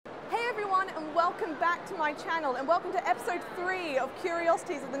welcome back to my channel and welcome to episode 3 of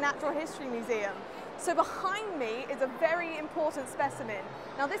Curiosities of the Natural History Museum. So behind me is a very important specimen.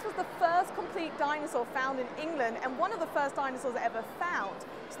 Now this was the first complete dinosaur found in England and one of the first dinosaurs ever found.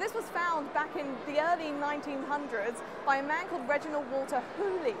 So this was found back in the early 1900s by a man called Reginald Walter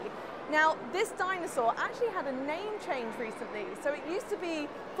Hooley. Now this dinosaur actually had a name change recently. So it used to be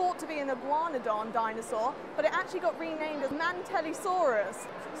thought to be an Iguanodon dinosaur, but it actually got renamed as Mantellisaurus.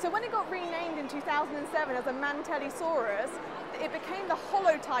 So when it got renamed in 2007 as a Mantellisaurus, it became the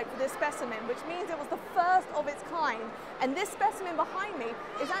holotype for this specimen, which means it was the first of its kind. And this specimen behind me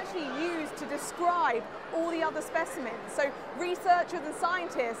is actually used to describe all the other specimens. So researchers and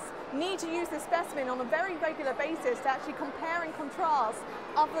scientists need to use this specimen on a very regular basis to actually compare and contrast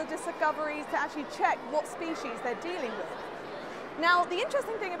other discoveries to actually check what species they're dealing with. Now, the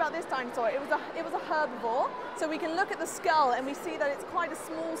interesting thing about this dinosaur, it was a herbivore, so we can look at the skull and we see that it's quite a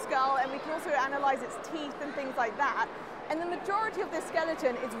small skull, and we can also analyze its teeth and things like that. And the majority of this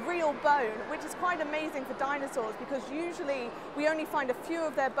skeleton is real bone, which is quite amazing for dinosaurs because usually we only find a few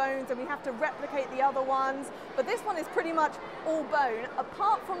of their bones and we have to replicate the other ones. But this one is pretty much all bone,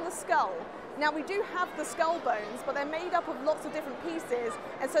 apart from the skull. Now we do have the skull bones, but they're made up of lots of different pieces,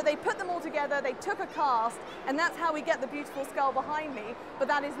 and so they put them all together, they took a cast, and that's how we get the beautiful skull behind me, but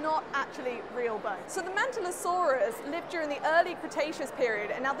that is not actually real bone. So the Mantellisaurus lived during the early Cretaceous period,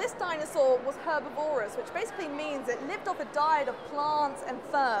 and now this dinosaur was herbivorous, which basically means it lived off a diet of plants and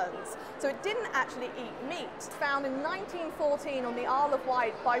ferns, so it didn't actually eat meat. It's found in 1914 on the Isle of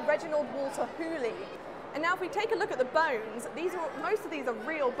Wight by Reginald Walter Hooley. And now if we take a look at the bones, most of these are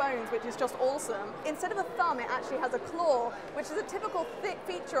real bones, which is just awesome. Instead of a thumb, it actually has a claw, which is a typical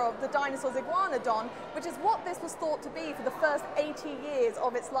feature of the dinosaur's Iguanodon, which is what this was thought to be for the first 80 years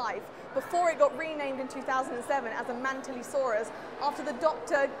of its life, before it got renamed in 2007 as a Mantellisaurus, after the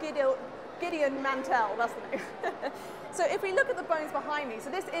Dr. Gideon Mantell, that's the name. So if we look at the bones behind me, so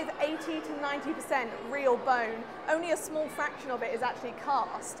this is 80 to 90% real bone, only a small fraction of it is actually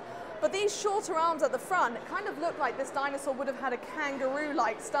cast. But these shorter arms at the front kind of look like this dinosaur would have had a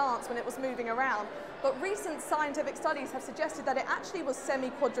kangaroo-like stance when it was moving around. But recent scientific studies have suggested that it actually was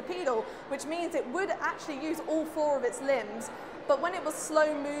semi-quadrupedal, which means it would actually use all 4 of its limbs. But when it was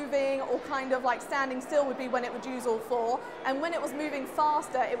slow moving or kind of like standing still would be when it would use all 4. And when it was moving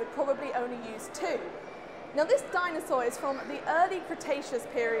faster, it would probably only use 2. Now this dinosaur is from the early Cretaceous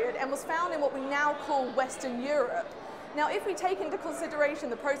period and was found in what we now call Western Europe. Now, if we take into consideration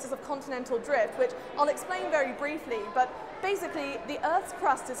the process of continental drift, which I'll explain very briefly, but basically the Earth's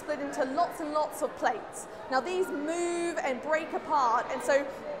crust is split into lots and lots of plates. Now, these move and break apart, and so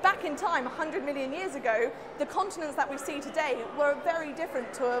back in time, 100 million years ago, the continents that we see today were very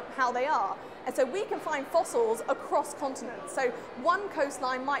different to how they are. And so we can find fossils across continents. So one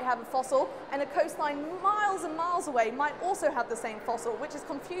coastline might have a fossil, and a coastline miles and miles away might also have the same fossil, which is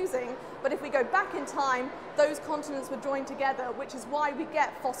confusing. But if we go back in time, those continents were joined together, which is why we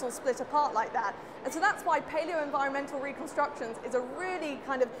get fossils split apart like that. And so that's why paleo-environmental reconstructions is a really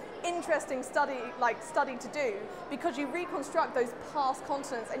kind of interesting study to do, because you reconstruct those past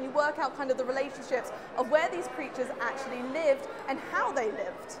continents and you work out kind of the relationships of where these creatures actually lived and how they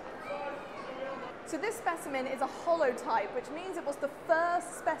lived. So this specimen is a holotype, which means it was the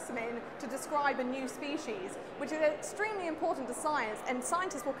first specimen to describe a new species, which is extremely important to science, and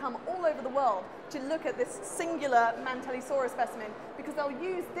scientists will come all over the world to look at this singular Mantellisaurus specimen, because they'll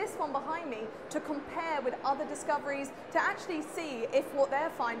use this one behind me to compare with other discoveries to actually see if what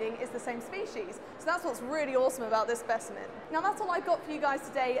they're finding is the same species. So that's what's really awesome about this specimen. Now that's all I've got for you guys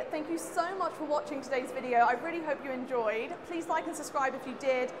today. Thank you so much for watching today's video. I really hope you enjoyed. Please like and subscribe if you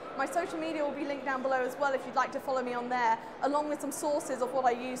did. My social media will be linked down below as well if you'd like to follow me on there, along with some sources of what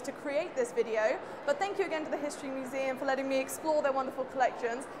I used to create this video. But thank you again to the History Museum for letting me explore their wonderful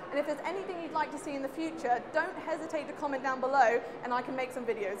collections. And if there's anything you'd like to see in the future, don't hesitate to comment down below and I can make some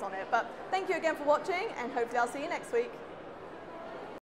videos on it. But thank you again for watching, and hopefully I'll see you next week.